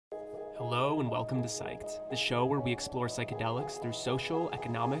Hello and welcome to Psyched, the show where we explore psychedelics through social,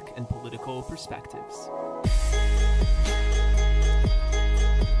 economic, and political perspectives.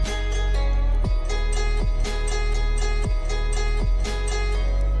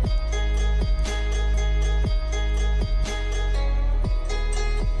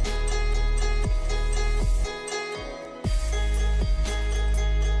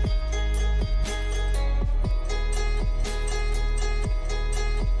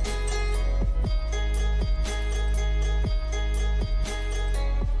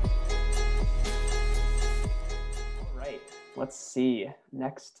 Let's see,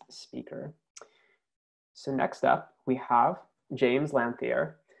 next speaker. So next up, we have James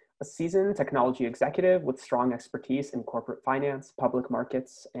Lanthier, a seasoned technology executive with strong expertise in corporate finance, public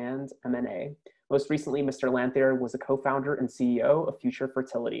markets, and M&A. Most recently, Mr. Lanthier was a co-founder and CEO of Future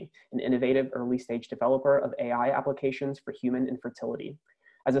Fertility, an innovative early-stage developer of AI applications for human infertility.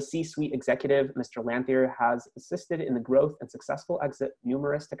 As a C-suite executive, Mr. Lanthier has assisted in the growth and successful exit of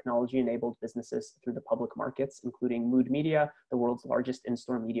numerous technology-enabled businesses through the public markets, including Mood Media, the world's largest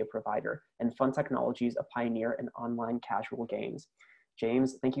in-store media provider, and Fun Technologies, a pioneer in online casual games.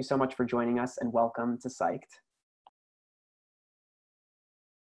 James, thank you so much for joining us and welcome to Psyched.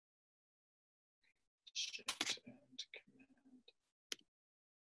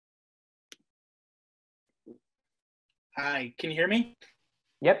 Hi, can you hear me?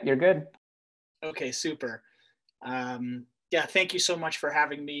 Yep, you're good. Okay, super. Yeah, thank you so much for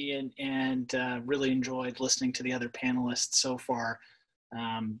having me and really enjoyed listening to the other panelists so far.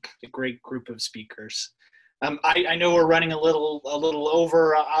 A great group of speakers. I know we're running a little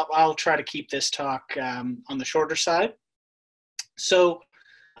over. I'll try to keep this talk on the shorter side. So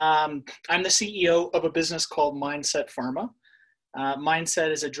I'm the CEO of a business called Mindset Pharma.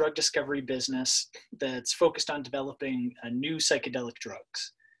 Mindset is a drug discovery business that's focused on developing new psychedelic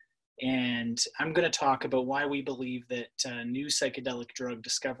drugs. And I'm going to talk about why we believe that new psychedelic drug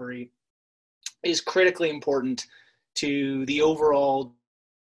discovery is critically important to the overall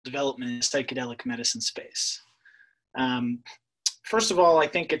development of psychedelic medicine space. First of all, I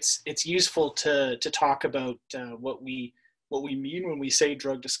think it's useful to talk about what we mean when we say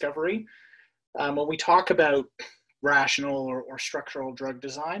drug discovery. When we talk about rational or structural drug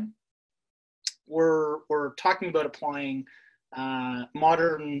design, we're talking about applying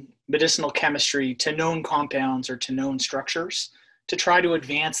modern medicinal chemistry to known compounds or to known structures to try to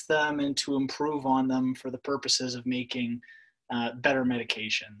advance them and to improve on them for the purposes of making better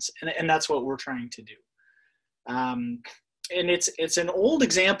medications. And that's what we're trying to do. And it's an old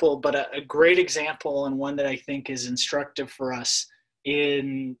example, but a great example, and one that I think is instructive for us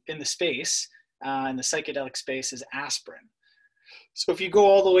in the space, in the psychedelic space, is aspirin. So if you go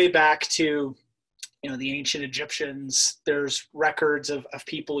all the way back to the ancient Egyptians, there's records of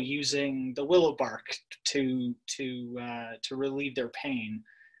people using the willow bark to relieve their pain.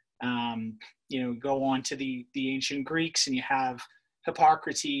 Go on to the ancient Greeks, and you have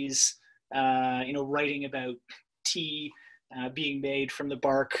Hippocrates, writing about tea being made from the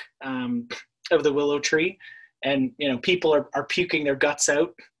bark of the willow tree. And, people are puking their guts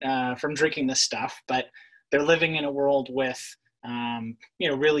out from drinking this stuff, but they're living in a world with,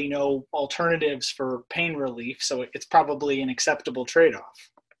 really no alternatives for pain relief. So it's probably an acceptable trade-off.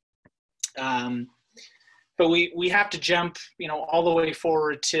 But we have to jump, all the way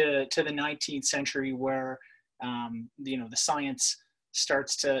forward to the 19th century where, the science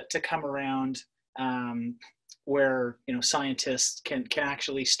starts to come around, where, scientists can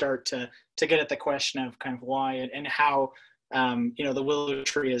actually start to get at the question of kind of why and how, the willow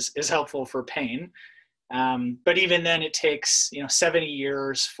tree is helpful for pain. But even then it takes, 70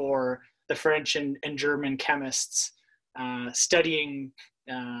 years for the French and German chemists studying,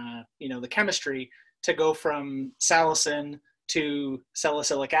 the chemistry to go from salicin to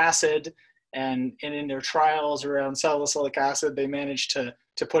salicylic acid. And in their trials around salicylic acid, they managed to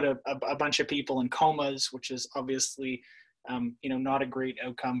put a bunch of people in comas, which is obviously, not a great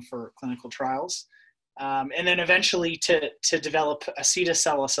outcome for clinical trials. And then eventually to develop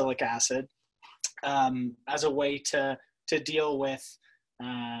acetylsalicylic acid as a way to deal with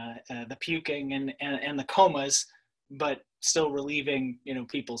the puking and the comas, but still relieving,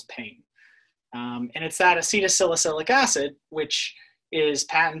 people's pain. And it's that acetylsalicylic acid, which is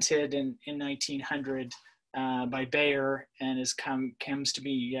patented in 1900 by Bayer and comes to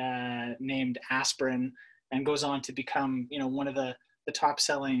be named aspirin, and goes on to become, one of the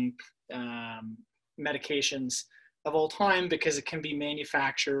top-selling medications of all time, because it can be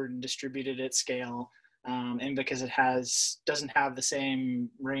manufactured and distributed at scale, and because it doesn't have the same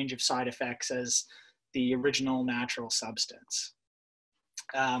range of side effects as the original natural substance.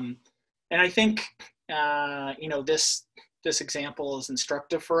 And I think, this example is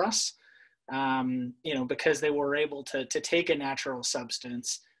instructive for us, because they were able to take a natural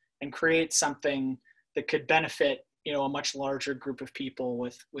substance and create something that could benefit, a much larger group of people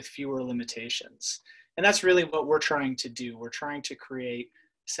with fewer limitations. And that's really what we're trying to do. We're trying to create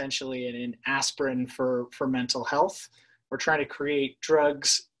essentially an aspirin for mental health. We're trying to create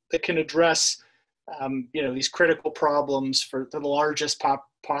drugs that can address, these critical problems for the largest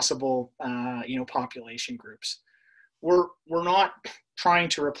possible, population groups. We're not trying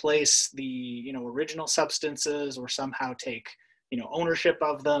to replace the, original substances or somehow take, ownership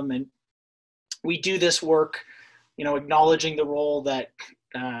of them. And we do this work, acknowledging the role that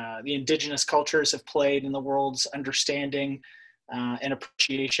the indigenous cultures have played in the world's understanding and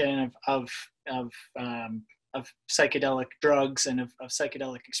appreciation of psychedelic drugs and of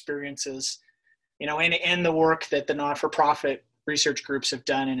psychedelic experiences, and the work that the not-for-profit research groups have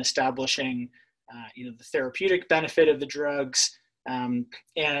done in establishing, the therapeutic benefit of the drugs, and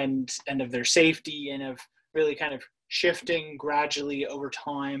of their safety, and of really kind of shifting gradually over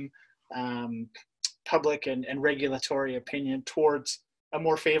time public and regulatory opinion towards a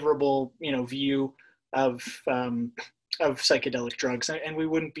more favorable, view of psychedelic drugs. And we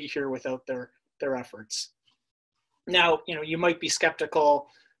wouldn't be here without their efforts. Now, you might be skeptical,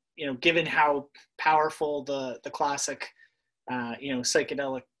 given how powerful the classic,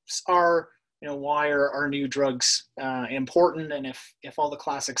 psychedelics are, why are our new drugs important? And if all the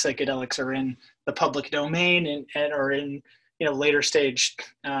classic psychedelics are in the public domain and are in, later stage,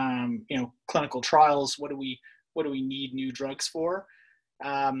 clinical trials, what do we need new drugs for?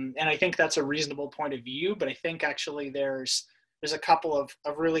 And I think that's a reasonable point of view, but I think actually there's a couple of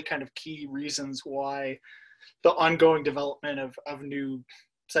really kind of key reasons why the ongoing development of new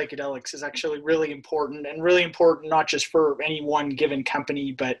psychedelics is actually really important, and really important not just for any one given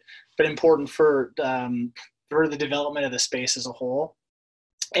company, but important for the development of the space as a whole.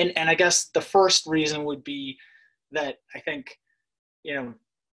 And I guess the first reason would be that I think, new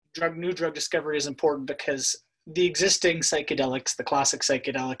drug discovery is important because the existing psychedelics, the classic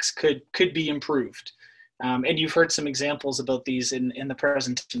psychedelics, could be improved. And you've heard some examples about these in the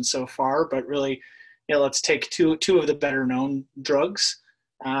presentation so far, but really, let's take two of the better known drugs.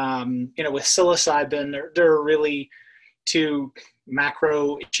 With psilocybin, there are really two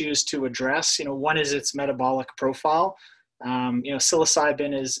macro issues to address. One is its metabolic profile.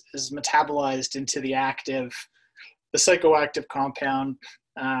 Psilocybin is metabolized into the psychoactive compound,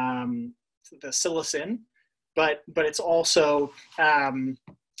 the psilocin, but it's also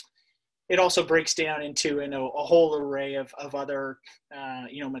it also breaks down into a whole array of other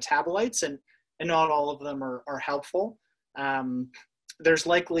metabolites, and not all of them are helpful. There's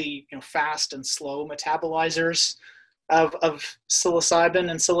likely fast and slow metabolizers of psilocybin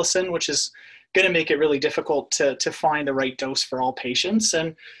and psilocin, which is going to make it really difficult to find the right dose for all patients.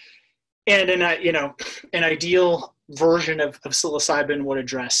 And an ideal version of psilocybin would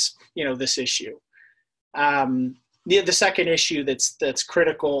address this issue. The second issue that's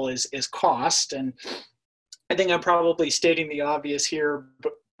critical is cost, and I think I'm probably stating the obvious here,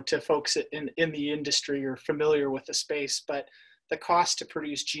 but to folks in the industry or familiar with the space, but the cost to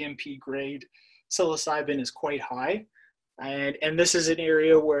produce GMP grade psilocybin is quite high. And this is an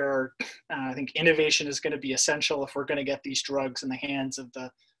area where I think innovation is going to be essential if we're going to get these drugs in the hands of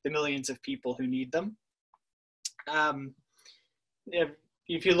the millions of people who need them.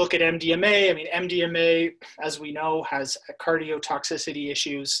 If you look at MDMA, MDMA, as we know, has cardiotoxicity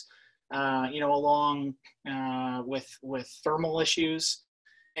issues, along with thermal issues.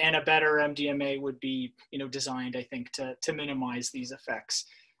 And a better MDMA would be, designed, I think, to minimize these effects.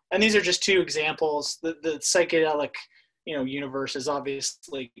 And these are just two examples. The psychedelic, universe is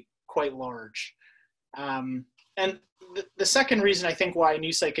obviously quite large. And the second reason I think why new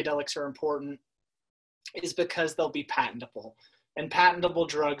psychedelics are important is because they'll be patentable. And patentable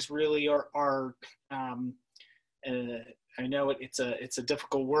drugs really are I know it's a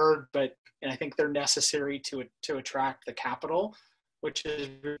difficult word, but I think they're necessary to attract the capital, which is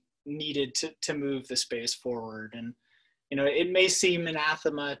needed to move the space forward. And it may seem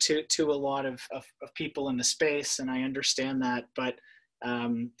anathema to a lot of people in the space, and I understand that, but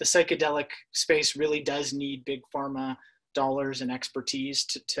the psychedelic space really does need big pharma dollars and expertise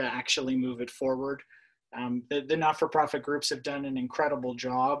to actually move it forward. The not-for-profit groups have done an incredible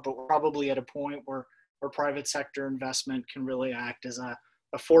job, but we're probably at a point where private sector investment can really act as a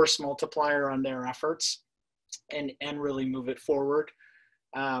force multiplier on their efforts and really move it forward.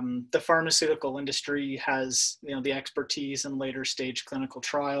 The pharmaceutical industry has the expertise in later stage clinical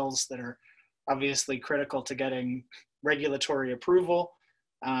trials that are obviously critical to getting regulatory approval.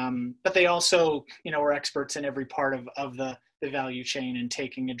 But they also, are experts in every part of the value chain and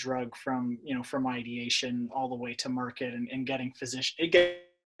taking a drug from, from ideation all the way to market and getting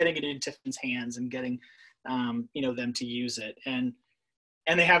it into physicians' hands and getting, them to use it. And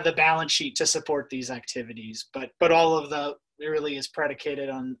they have the balance sheet to support these activities. But all of it really is predicated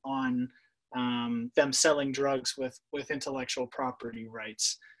on them selling drugs with intellectual property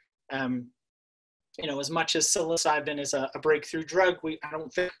rights. As much as psilocybin is a breakthrough drug, I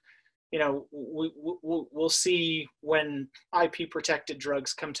don't think, we'll see when IP protected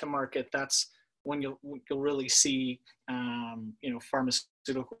drugs come to market. That's when you'll really see,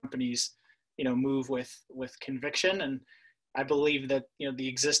 pharmaceutical companies, move with conviction. And I believe that, the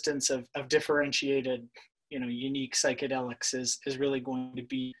existence of differentiated, unique psychedelics is really going to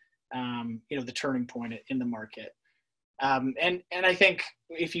be, the turning point in the market. And I think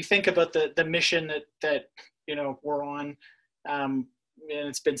if you think about the mission that we're on, and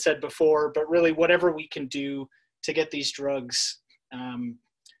it's been said before, but really whatever we can do to get these drugs,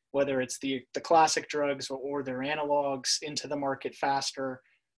 whether it's the classic drugs or their analogs into the market faster,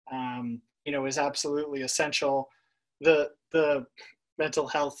 is absolutely essential. The mental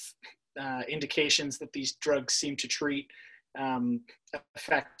health indications that these drugs seem to treat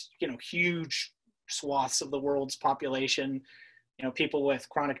affect huge swaths of the world's population. People with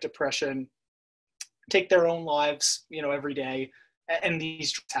chronic depression take their own lives every day, and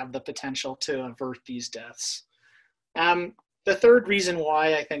these drugs have the potential to avert these deaths. The third reason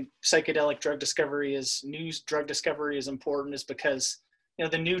why I think psychedelic drug discovery is important is because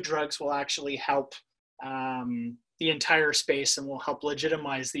the new drugs will actually help the entire space and will help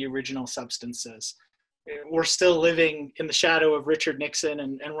legitimize the original substances. We're still living in the shadow of Richard Nixon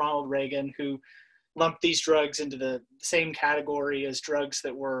and Ronald Reagan, who lumped these drugs into the same category as drugs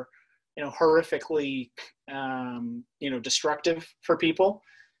that were, horrifically, destructive for people.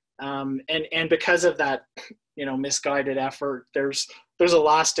 And because of that, misguided effort, there's a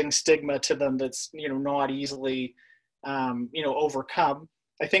lasting stigma to them that's, not easily, overcome.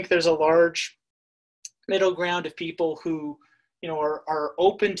 I think there's a large middle ground of people who, are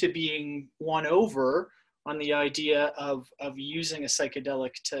open to being won over on the idea of using a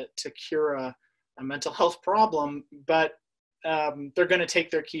psychedelic to cure a mental health problem, but they're going to take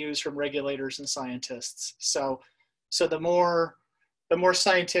their cues from regulators and scientists. So the more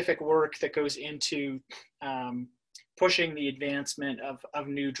scientific work that goes into pushing the advancement of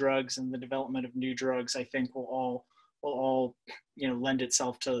new drugs and the development of new drugs, I think will all lend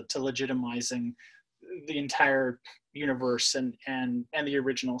itself to legitimizing the entire universe and the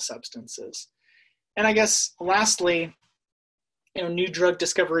original substances. And I guess lastly, new drug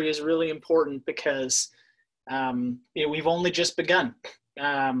discovery is really important because we've only just begun.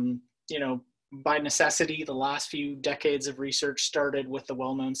 By necessity, the last few decades of research started with the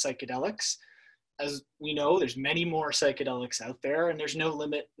well-known psychedelics. As we know, there's many more psychedelics out there, and there's no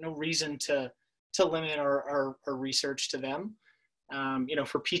reason to limit our research to them.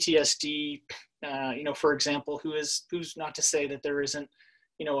 For PTSD, for example, who's not to say that there isn't,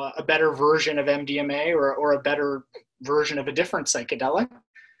 a better version of MDMA or a better version of a different psychedelic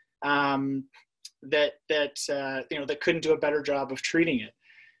that couldn't do a better job of treating it.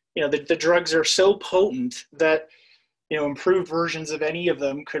 The drugs are so potent that, improved versions of any of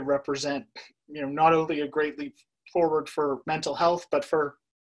them could represent, not only a great leap forward for mental health, but for,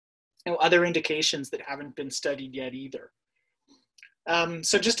 other indications that haven't been studied yet either.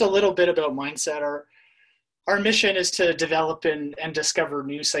 So just a little bit about Mindset. Our mission is to develop and discover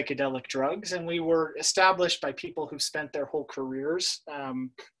new psychedelic drugs, and we were established by people who've spent their whole careers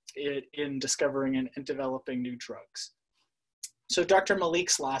in discovering and developing new drugs. So Dr. Malik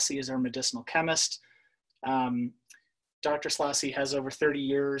Slassi is our medicinal chemist. Dr. Slassi has over 30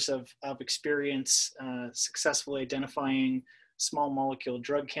 years of experience successfully identifying small molecule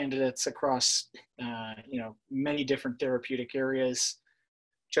drug candidates across many different therapeutic areas.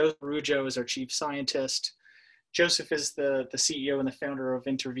 Joseph Rujo is our chief scientist. Joseph is the CEO and the founder of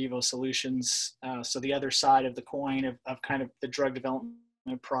Intervivo Solutions. So the other side of the coin of kind of the drug development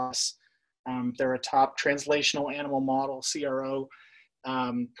process. They're a top translational animal model, CRO,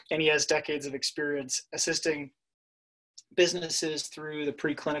 and he has decades of experience assisting businesses through the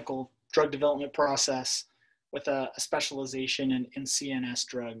preclinical drug development process with a specialization in CNS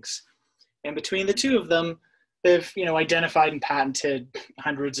drugs. And between the two of them, they've identified and patented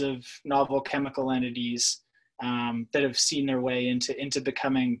hundreds of novel chemical entities that have seen their way into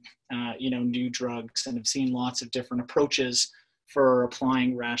becoming new drugs, and have seen lots of different approaches for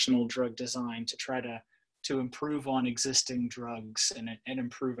applying rational drug design to try to improve on existing drugs and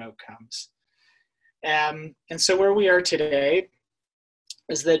improve outcomes. And so where we are today,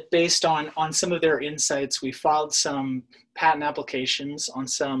 is that based on some of their insights, we filed some patent applications on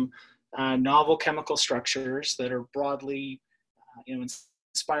some novel chemical structures that are broadly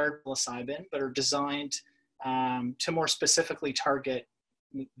inspired by psilocybin, but are designed to more specifically target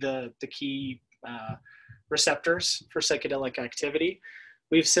the key receptors for psychedelic activity.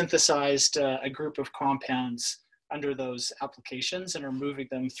 We've synthesized a group of compounds under those applications and are moving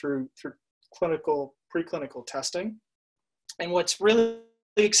them through preclinical testing. And what's really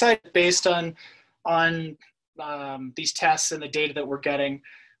exciting, based on these tests and the data that we're getting,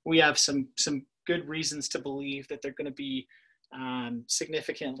 we have some good reasons to believe that they're going to be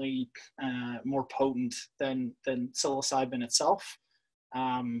significantly more potent than psilocybin itself.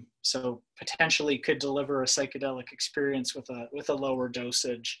 So potentially could deliver a psychedelic experience with a lower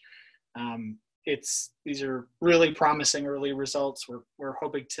dosage. These are really promising early results. We're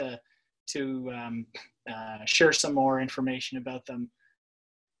hoping to share some more information about them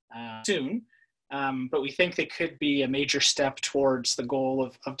soon. But we think they could be a major step towards the goal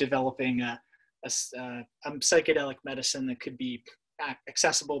of developing a psychedelic medicine that could be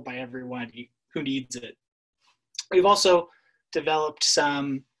accessible by everyone who needs it. We've also developed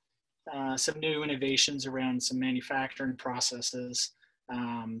some new innovations around some manufacturing processes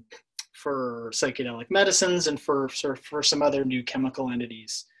for psychedelic medicines and for some other new chemical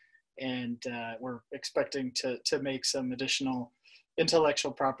entities. And we're expecting to make some additional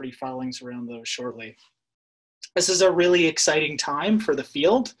intellectual property filings around those shortly. This is a really exciting time for the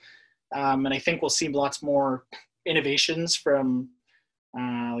field. And I think we'll see lots more innovations from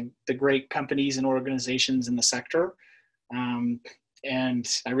the great companies and organizations in the sector.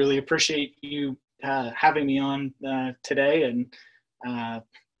 And I really appreciate you having me on today. And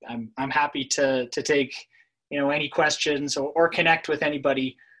I'm happy to take any questions or connect with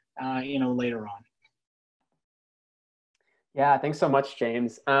anybody later on. Yeah, thanks so much,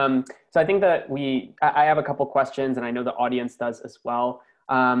 James. So I think that I have a couple questions, and I know the audience does as well.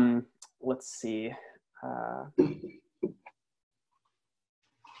 Let's see.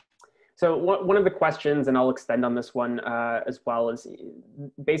 So one of the questions, and I'll extend on this one as well, is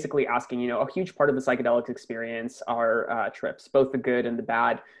basically asking, a huge part of the psychedelic experience are trips, both the good and the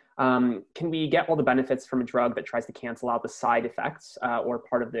bad. Can we get all the benefits from a drug that tries to cancel out the side effects or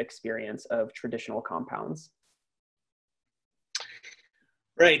part of the experience of traditional compounds?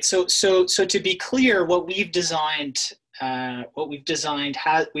 Right. So to be clear, what we've designed we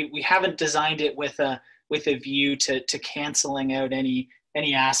haven't designed it with a view to canceling out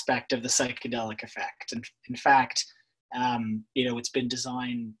any aspect of the psychedelic effect. And in fact, it's been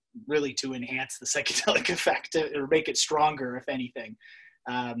designed really to enhance the psychedelic effect or make it stronger, if anything.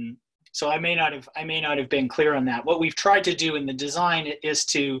 So I may not have been clear on that. What we've tried to do in the design is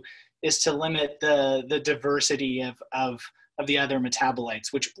to limit the diversity of the other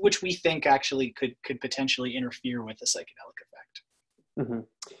metabolites, which we think actually could potentially interfere with the psychedelic effect. Mm-hmm.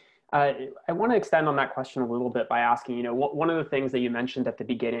 I want to extend on that question a little bit by asking, one of the things that you mentioned at the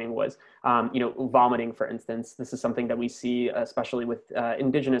beginning was, vomiting, for instance. This is something that we see, especially with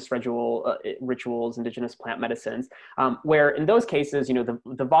indigenous rituals, indigenous plant medicines, where in those cases,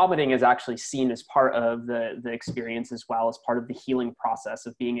 the vomiting is actually seen as part of the experience as well as part of the healing process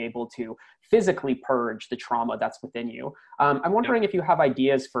of being able to physically purge the trauma that's within you. I'm wondering if you have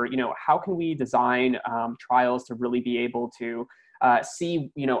ideas for, how can we design trials to really be able to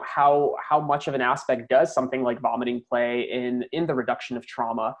see, how much of an aspect does something like vomiting play in the reduction of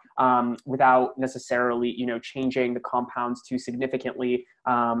trauma without necessarily, changing the compounds too significantly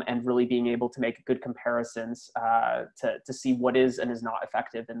and really being able to make good comparisons to see what is and is not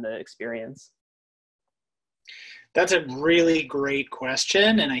effective in the experience? That's a really great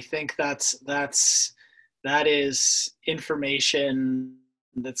question, and I think that is information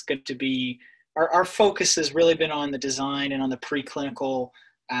that's going to be. Our focus has really been on the design and on the preclinical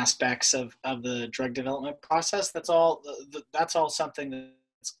aspects of the drug development process. That's all something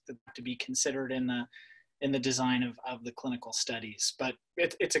that's to be considered in the design of the clinical studies. But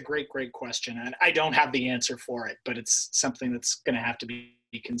it's a great question, and I don't have the answer for it, but it's something that's going to have to be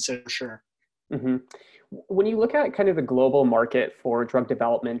considered, sure. Mm-hmm. When you look at kind of the global market for drug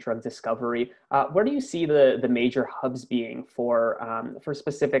development, drug discovery, where do you see the major hubs being for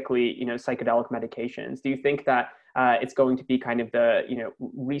specifically, psychedelic medications? Do you think that it's going to be kind of the,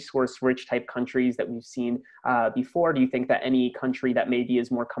 resource-rich type countries that we've seen before? Do you think that any country that maybe is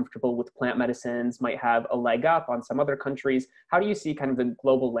more comfortable with plant medicines might have a leg up on some other countries? How do you see kind of the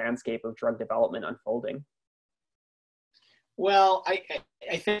global landscape of drug development unfolding? Well,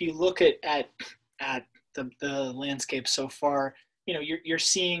 I think you look at the landscape so far, you're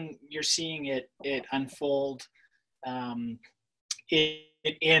seeing it unfold in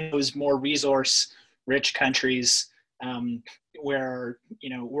in those more resource-rich countries, where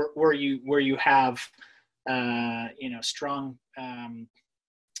you have strong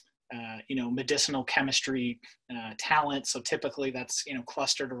medicinal chemistry talent. So typically that's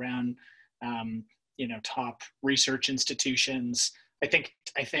clustered around top research institutions. I think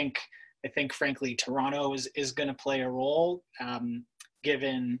frankly Toronto is going to play a role,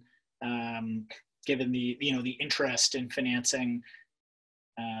 given the interest in financing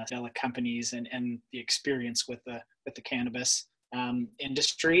companies and the experience with the cannabis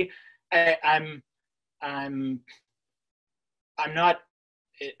industry. I'm not.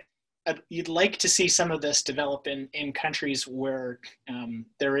 You'd like to see some of this develop in countries where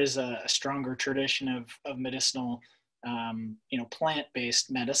there is a stronger tradition of medicinal,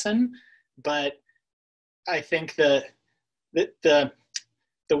 plant-based medicine, but I think the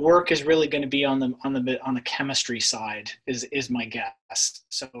work is really going to be on the chemistry side is my guess.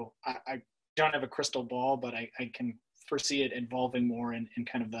 So I don't have a crystal ball, but I can foresee it involving more in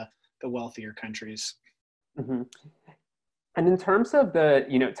kind of the wealthier countries. Mm-hmm. And in terms of the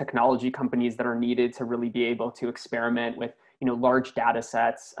technology companies that are needed to really be able to experiment with large data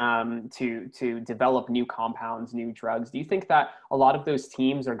sets to develop new compounds, new drugs, do you think that a lot of those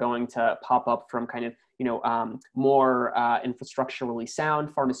teams are going to pop up from kind of more infrastructurally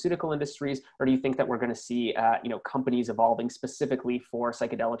sound pharmaceutical industries, or do you think that we're going to see companies evolving specifically for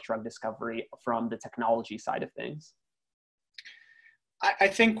psychedelic drug discovery from the technology side of things? I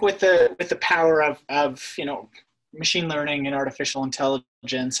think with the power of machine learning and artificial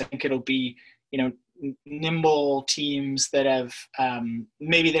intelligence, I think it'll be nimble teams that have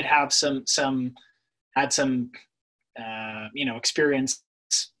had some experience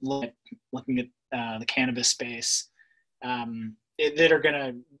looking at the cannabis space, that are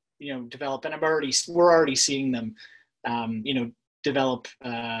going to develop, and we're already seeing them develop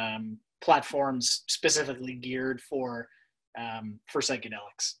platforms specifically geared for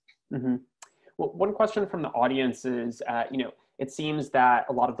psychedelics. Mm-hmm. Well, one question from the audience is, it seems that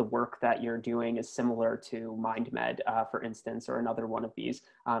a lot of the work that you're doing is similar to MindMed, for instance, or another one of these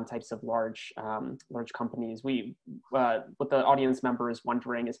types of large companies. What the audience member is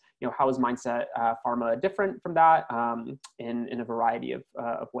wondering is, how is Mindset Pharma different from that in a variety of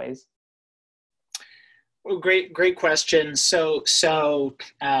ways? Well, great question. So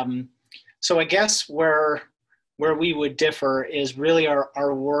I guess where we would differ is really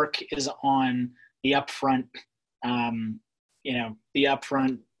our work is on the upfront, the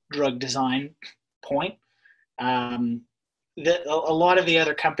upfront drug design point. A lot of the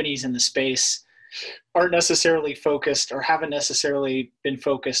other companies in the space aren't necessarily focused, or haven't necessarily been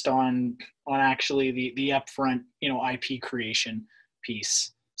focused on actually the upfront, IP creation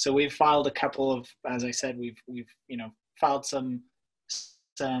piece. So we've filed a couple of, as I said, we've filed some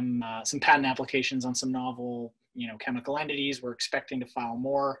patent applications on some novel chemical entities. We're expecting to file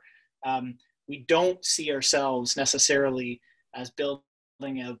more. We don't see ourselves necessarily as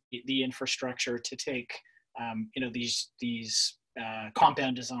building out the infrastructure to take these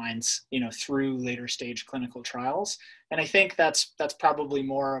compound designs through later stage clinical trials. And I think that's probably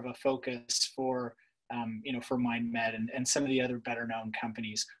more of a focus for MindMed and some of the other better known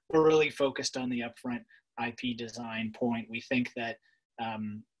companies. We're really focused on the upfront IP design point. We think that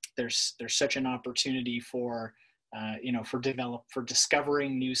there's such an opportunity for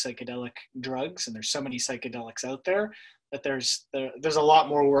discovering new psychedelic drugs, and there's so many psychedelics out there that there's a lot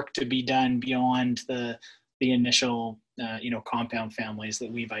more work to be done beyond the initial compound families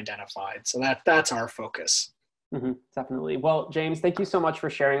that we've identified. So that's our focus. Mm-hmm, definitely. Well, James, thank you so much for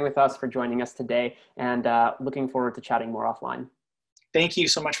sharing with us, for joining us today, and looking forward to chatting more offline. Thank you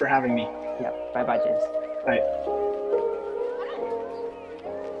so much for having me. Yeah. Bye-bye, James. Bye.